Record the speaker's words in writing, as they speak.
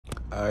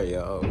Alright,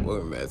 y'all,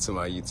 welcome back to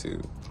my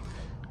YouTube.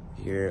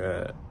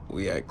 Here,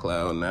 we at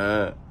Cloud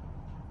 9.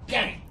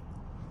 Gang!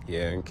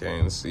 Yeah, and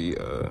came to see,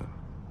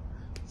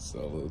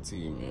 Solo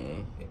T,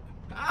 man.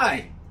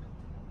 Hi!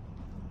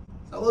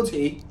 Solo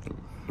T.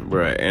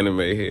 Bruh, anime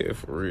head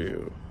for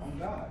real. Oh,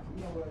 God.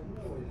 You know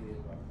what it is,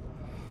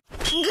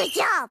 bro. Good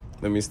job!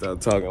 Let me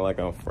stop talking like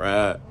I'm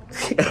fried.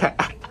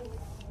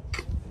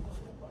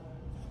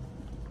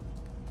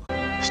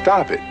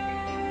 Stop it.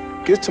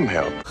 Get some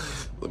help.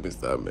 Let me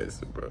stop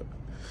messing, bro.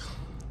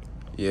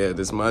 Yeah,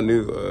 this my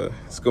new,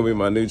 it's gonna be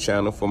my new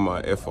channel for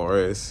my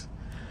FRS.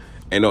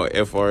 Ain't no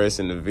FRS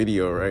in the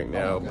video right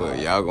now, but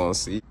y'all gonna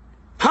see.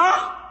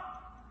 Huh?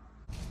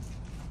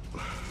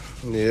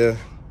 Yeah.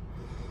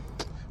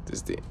 This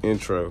is the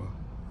intro.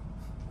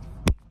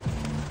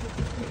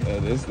 Yeah,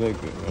 this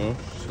nigga, man.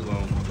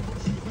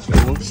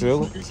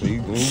 Chillin'. So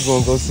you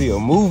gonna go see a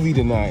movie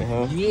tonight,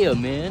 huh? Yeah,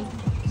 man.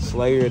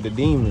 Slayer of the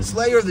Demons.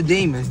 Slayer of the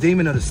Demons.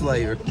 Demon of the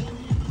Slayer.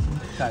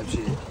 Type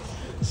shit.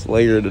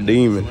 Slayer of the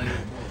Demon.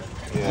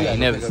 Yeah, I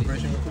never seen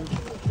it. You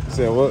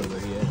said what?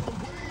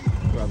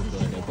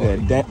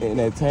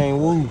 That Tang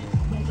Wu.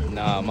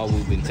 Nah, my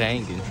woo been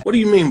tanking. What do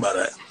you mean by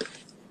that?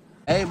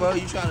 Hey, bro,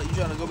 you trying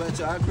to go back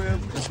to our crib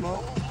and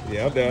smoke?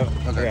 Yeah, I'm down.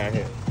 Okay. I got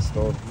hit.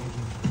 Store.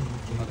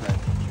 Okay.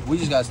 We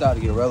just got started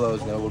to get Rellos,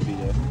 then we'll be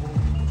there.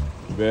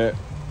 Bet.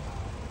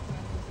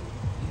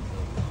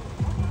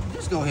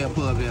 Just go ahead and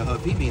pull up there, her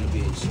pee being a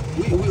bitch.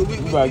 We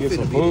about to get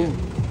some food.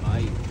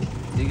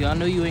 Nigga, I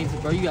know you ain't,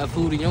 bro. You got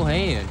food in your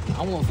hand.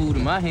 I want food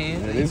in my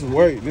hand. Yeah, this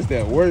work. This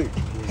that work.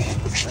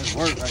 That's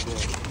work right there.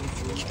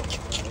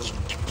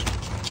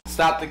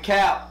 Stop the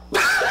cap.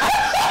 Stop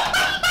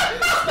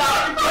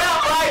the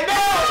cap right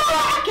now.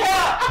 Stop the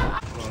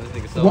cap.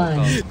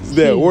 This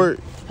that work.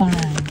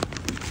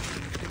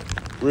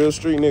 Real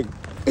street nigga.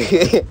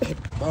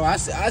 Bro, I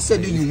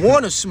said, do you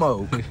want to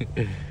smoke?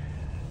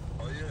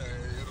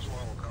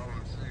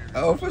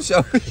 Oh, for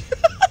sure.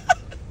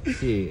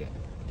 Yeah.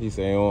 He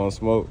say he want to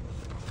smoke.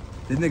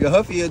 This nigga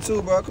Huffy here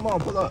too, bro. Come on,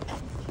 pull up.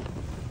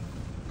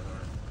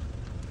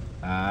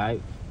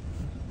 Alright.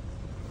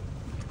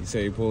 You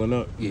say he pulling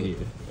up? Yeah.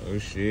 Oh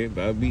shit,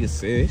 about to be a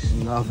sesh.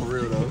 Nah, for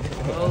real though.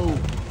 Oh.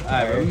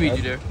 Alright, we meet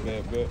you there.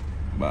 Bet.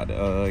 About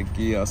to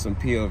give y'all some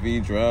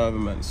POV drive.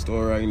 I'm at the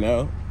store right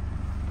now.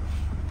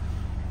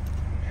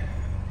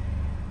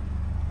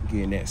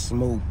 Getting that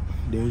smoke.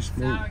 There's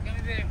smoke.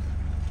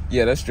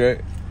 Yeah, that's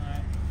straight.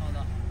 Alright, hold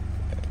on.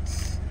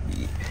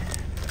 Yeah.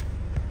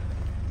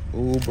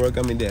 Ooh, bro,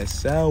 got me that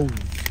sour.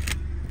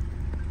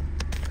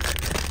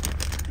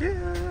 Yeah.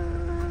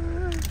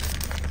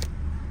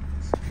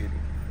 Let's get it.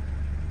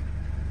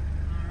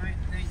 Alright,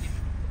 thank you.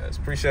 That's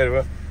appreciated,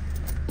 bro.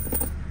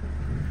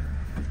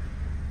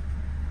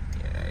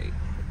 Yeah.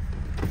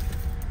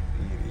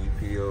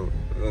 EPO.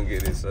 We're gonna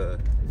get this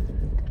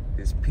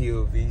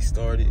POV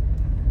started.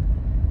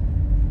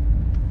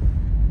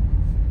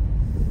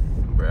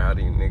 Bro, how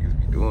these niggas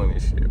be doing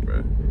this shit,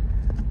 bro?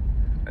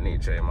 I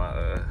need to change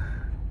my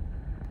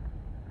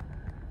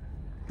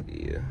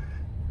yeah.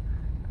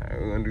 Alright,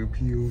 we're gonna do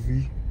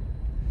POV.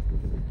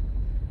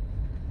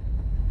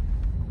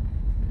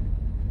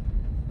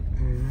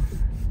 And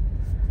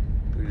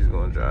we're just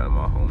gonna drive to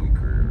my homie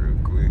crib real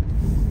quick.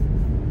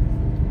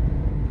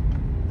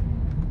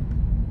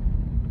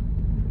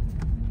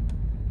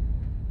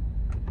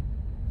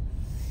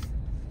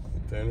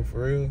 Turning for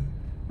real?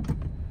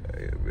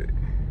 Yeah, bet.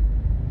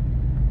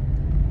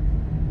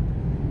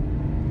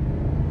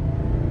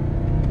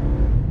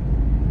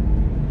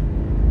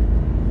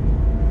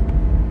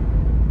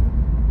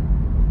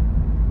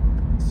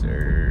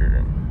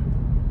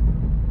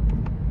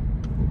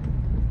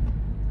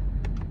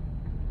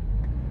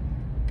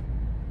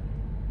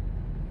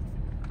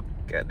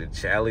 Got the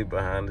Charlie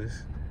behind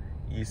us.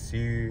 You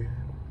see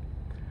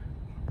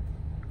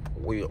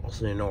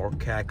Wilson or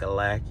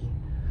Kakalaki.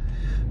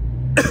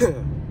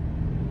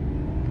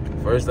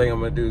 First thing I'm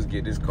gonna do is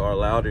get this car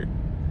louder.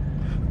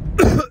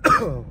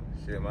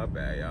 Shit, my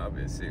bad, y'all. I've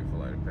been sick for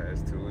like the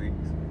past 2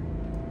 weeks.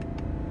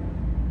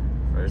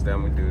 First thing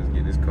I'm gonna do is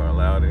get this car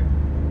louder.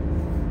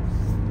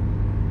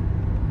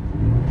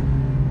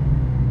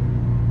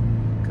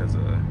 Cause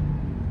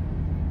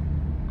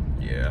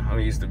yeah, I'm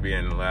used to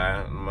being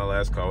loud. My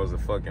last car was a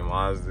fucking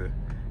Mazda.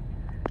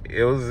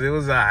 It was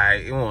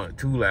alright. It wasn't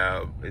too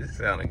loud. It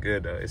sounded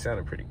good though. It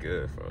sounded pretty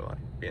good for like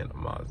being a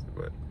Mazda,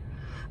 but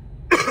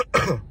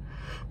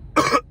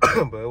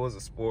but it was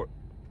a sport.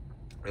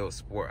 It was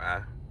sport.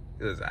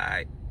 It was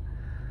alright.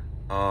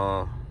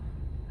 My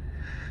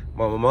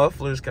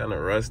muffler's kind of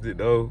rusted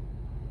though,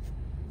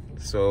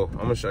 so I'm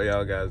gonna show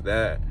y'all guys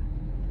that.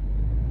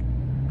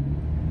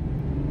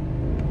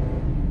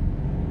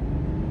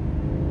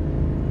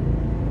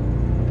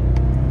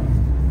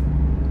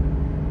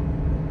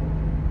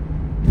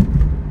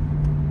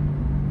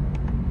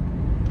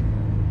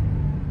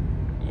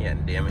 Yeah,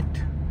 damn it.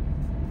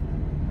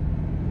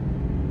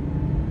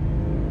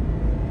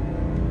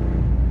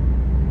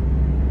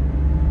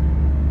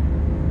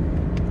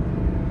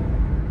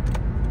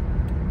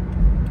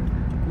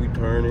 We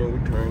turning.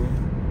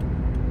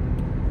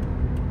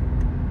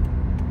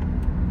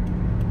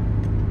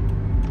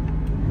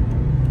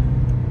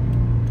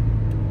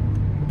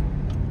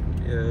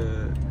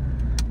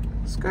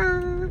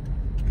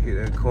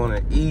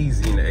 corner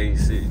easy in the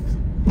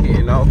A6.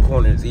 Hitting all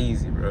corners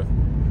easy, bro.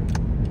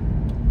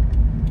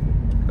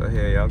 Go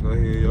ahead, y'all. Go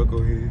ahead, y'all. Go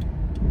ahead.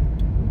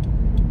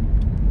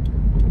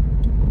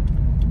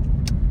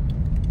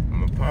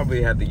 I'm gonna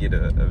probably have to get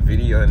a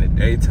video in the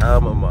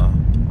daytime of my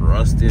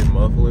rusted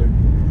muffler.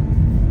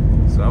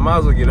 So I might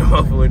as well get a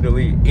muffler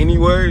delete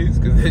anyways,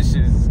 cause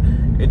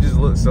it just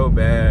looks so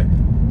bad.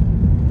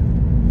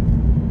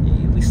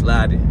 Yeah, we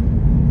sliding.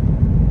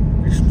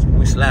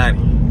 We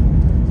sliding.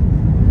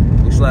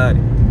 We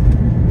sliding.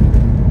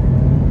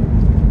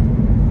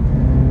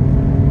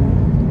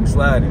 We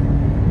sliding.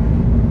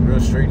 Real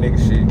street nigga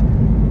shit.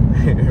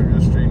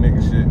 Real street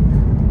nigga shit.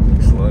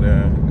 Slow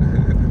down.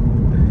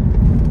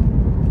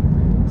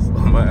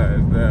 Slow my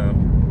ass down.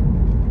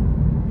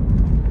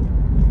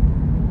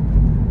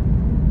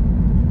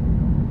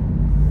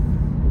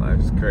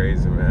 Life's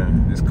crazy,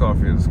 man. This car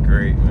feels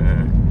great,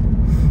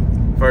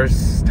 man.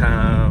 First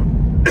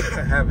time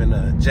having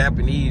a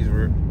Japanese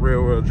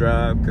rear-wheel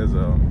drive, because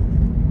I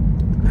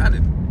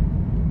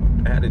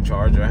had a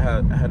Charger, I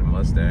had a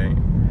Mustang,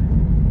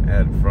 I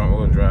had a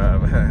front-wheel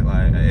drive, I had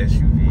like an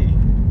SUV,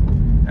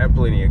 I had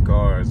plenty of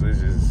cars. It's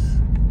just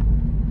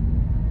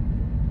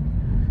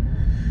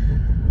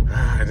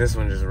this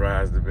one just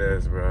rides the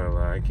best, bro.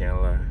 Like, I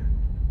can't lie.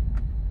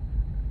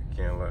 I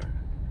can't lie.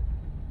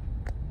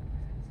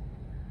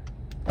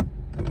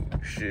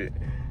 Ooh, shit.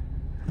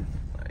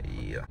 Like,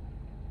 yeah.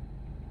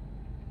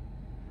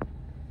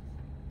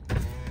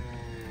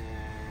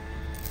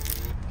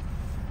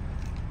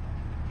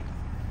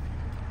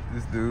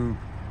 This dude.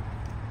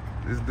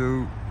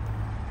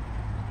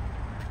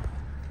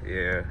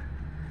 Yeah.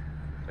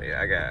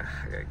 Yeah, I gotta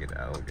get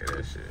out and look at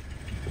that shit.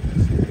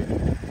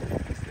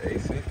 It's the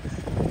A6.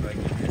 Like,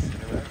 you missing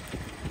it out.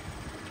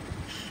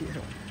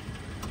 Yeah.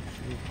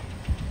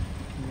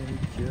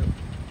 Yeah.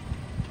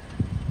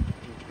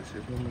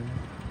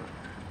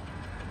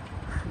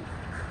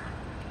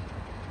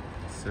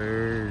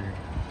 Sir.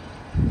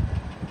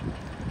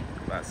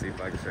 About to see if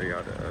I can show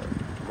y'all the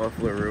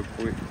muffler real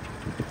quick.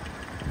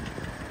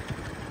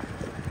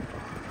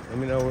 Let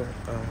me know what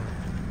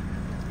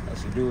I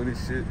should do with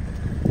this shit.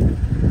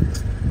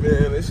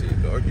 Man, this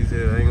shit dark as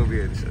hell. I ain't gonna be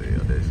able to show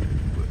y'all that shit.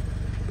 But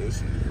this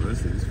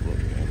shit is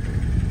fucking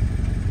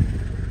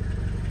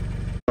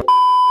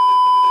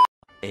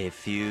A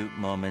few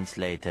moments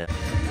later.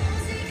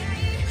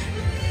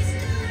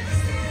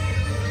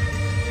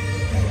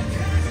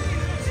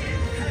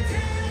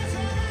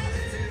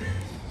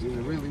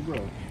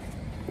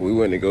 We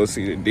went to go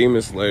see the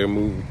Demon Slayer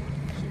movie.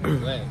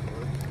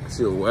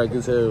 Shit whack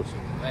as hell.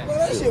 Bro,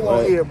 that shit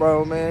won't hit,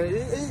 bro, man.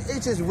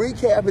 It's just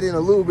recapping in a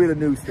little bit of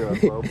new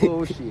stuff, bro.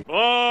 Bullshit.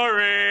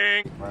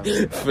 Boring.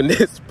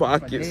 Finesse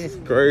pockets,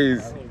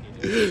 crazy.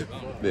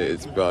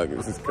 Finesse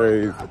pockets is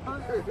crazy.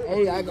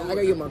 Hey, I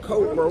gotta get my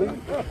coat, bro.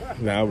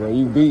 Nah, bro,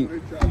 you beat.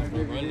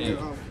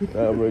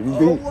 Nah, bro, you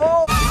beat.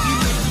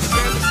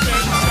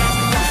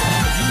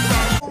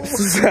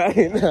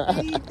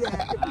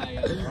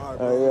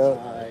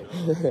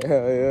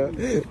 Hell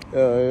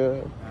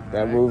yeah.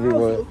 That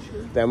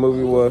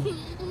movie was.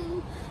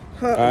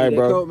 Alright,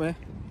 bro. Coat, man.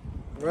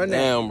 Run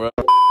down, bro.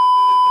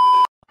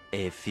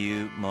 A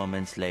few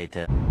moments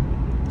later.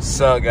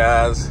 Sup,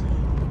 guys?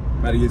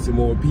 About to get some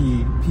more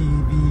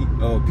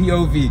POV.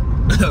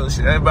 Oh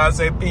shit, I about to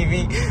say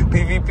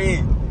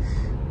PVP.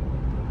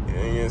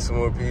 Yeah, get some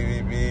more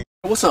PVP.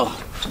 What's up?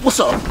 What's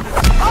up?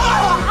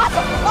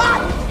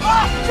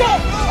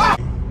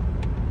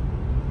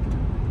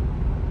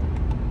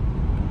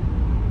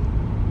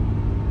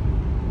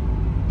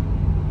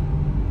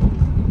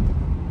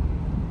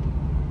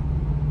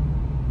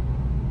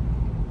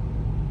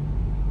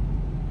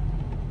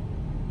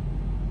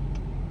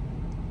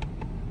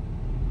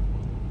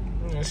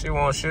 She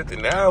won't shoot the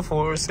now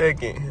for a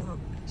second.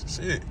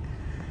 Shit.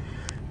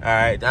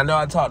 Alright, I know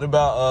I talked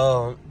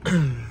about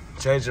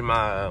changing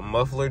my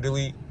muffler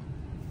delete,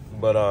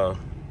 but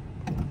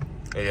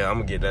yeah, I'm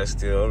gonna get that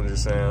still. I'm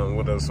just saying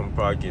what else I'm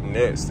probably getting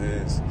next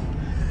is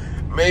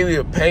maybe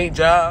a paint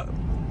job,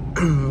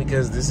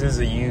 because this is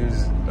a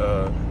used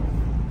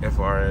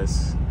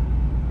FRS.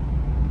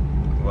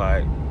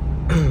 Like,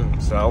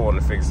 so I want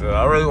to fix it.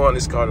 I really want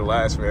this car to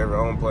last forever.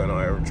 I don't plan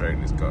on ever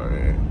trading this car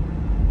in.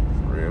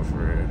 For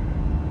real.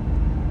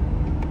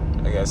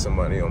 I got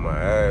somebody on my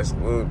ass a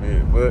little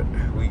bit, but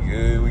we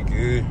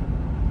good.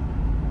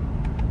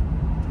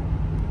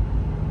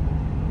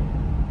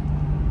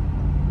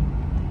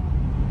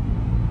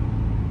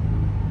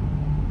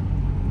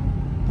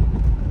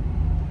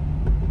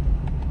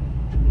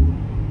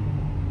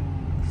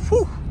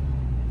 Whew.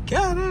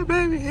 God, that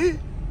baby hit.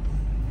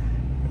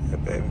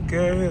 That baby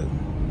girl.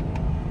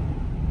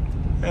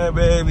 That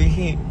baby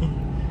hit.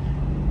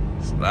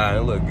 Slide,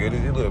 it look good.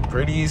 It look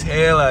pretty as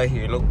hell out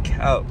here, no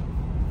cap.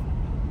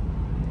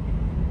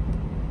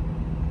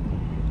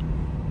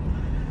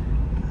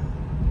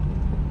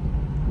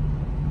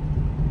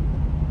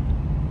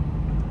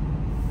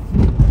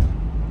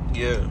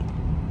 Yeah.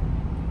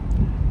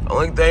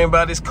 Only thing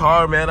about this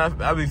car, man,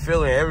 I be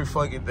feeling every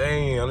fucking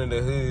thing under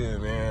the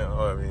hood, man.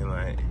 Or I mean,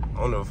 like,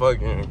 on the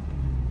fucking,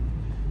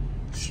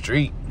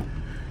 street.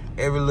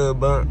 Every little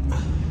bump.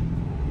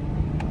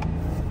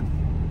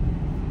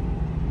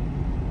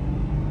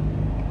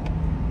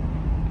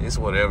 It's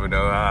whatever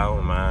though, I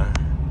don't mind.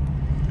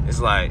 It's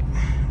like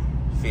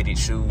fitted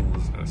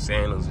shoes and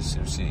sandals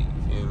and shit, you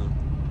feel me?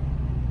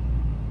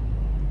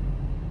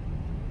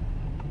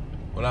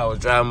 When I was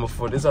driving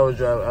before this, I was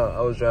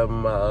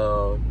driving my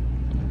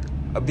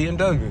a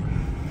BMW.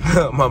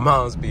 My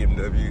mom's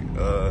BMW.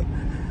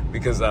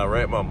 Because I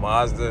rent my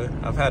Mazda.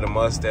 I've had a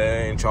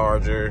Mustang,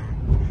 Charger,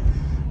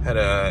 had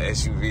a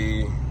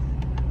SUV.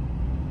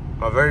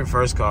 My very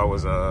first car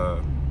was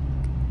a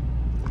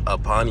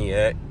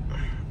Pontiac.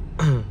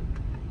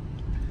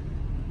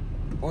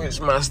 Which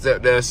my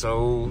stepdad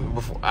sold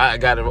before I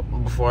got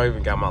it, before I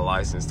even got my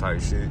license,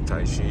 type shit.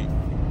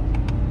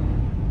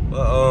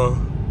 But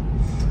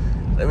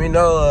let me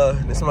know,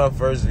 this is my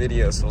first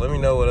video, so let me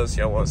know what else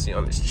y'all want to see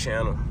on this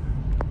channel.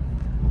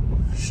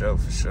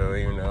 For sure,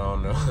 even though I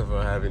don't know if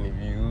I have any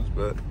views,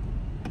 but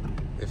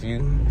if you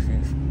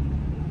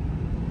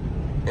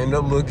end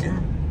up looking,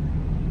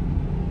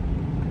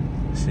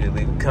 shit,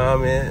 leave a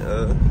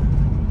comment,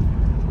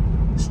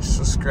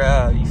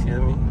 subscribe, you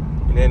feel me?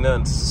 It ain't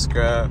nothing to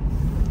subscribe.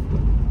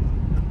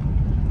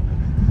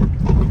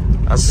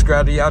 I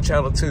subscribe to y'all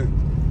channel too.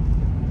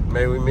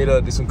 Maybe we meet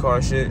up, do some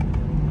car shit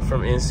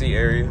from NC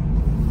area.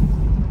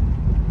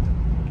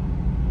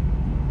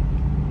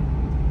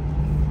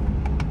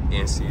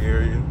 NC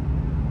area.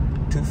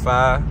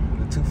 25,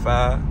 the 25.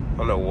 I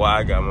don't know why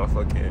I got my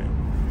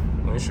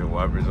fucking windshield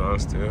wipers on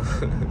still.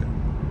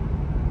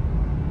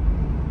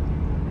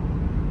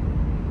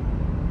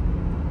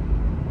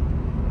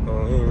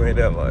 Oh, he ain't made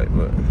that light,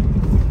 but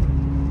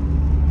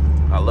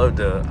I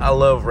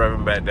love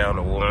revving back down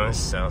to one. It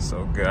sounds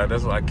so good.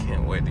 That's why I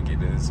can't wait to get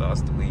this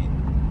exhaust delete.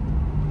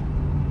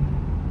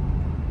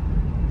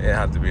 It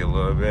had to be a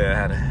little bit. I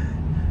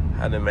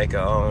had to make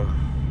a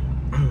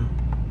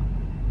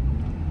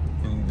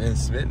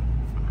investment.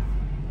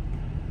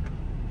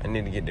 I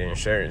need to get the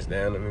insurance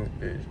down in this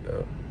bitch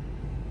though,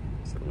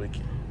 so we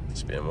can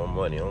spend more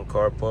money on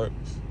car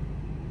parts.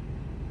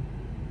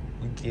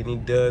 We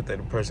getting done. That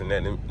the person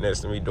next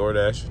to me door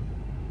dashing.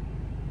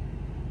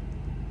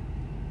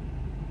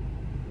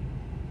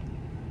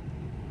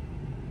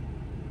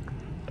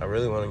 I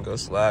really want to go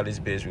slide this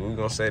bitch, but we're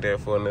gonna say that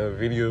for another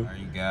video. Alright,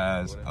 you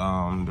guys,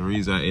 the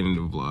reason I ended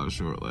the vlog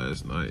short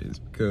last night is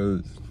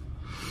because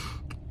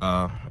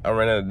I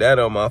ran out of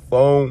data on my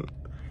phone,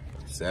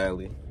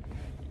 sadly.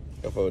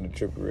 I found the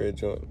Triple Red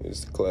joint.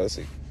 It's a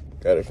classic.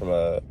 Got it from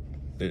the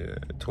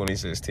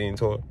 2016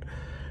 tour.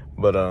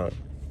 But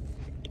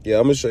yeah,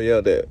 I'm gonna show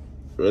y'all that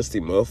rusty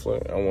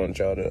muffler. I want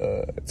y'all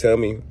to tell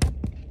me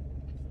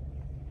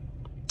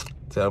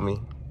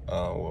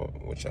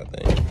what y'all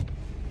think.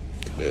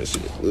 That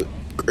shit look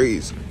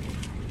crazy.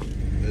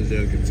 As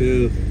y'all can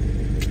tell,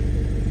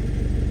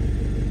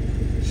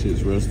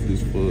 shit's rusty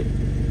as fuck.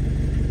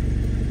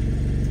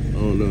 I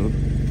don't know.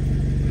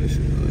 That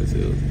shit hard as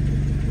hell.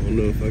 I don't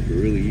know if I could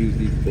really use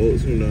these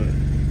bolts or not.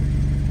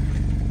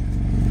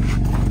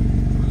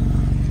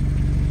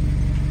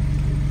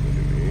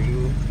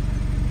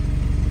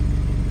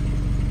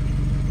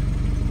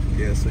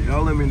 Yeah, so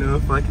y'all let me know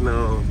if I can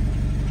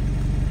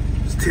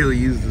still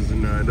use this or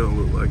not. It don't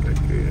look like I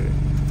can.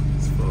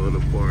 It's falling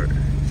apart,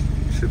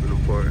 shipping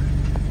apart.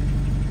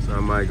 So I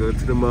might go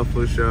to the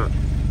muffler shop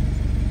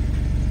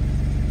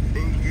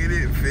and get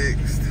it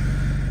fixed.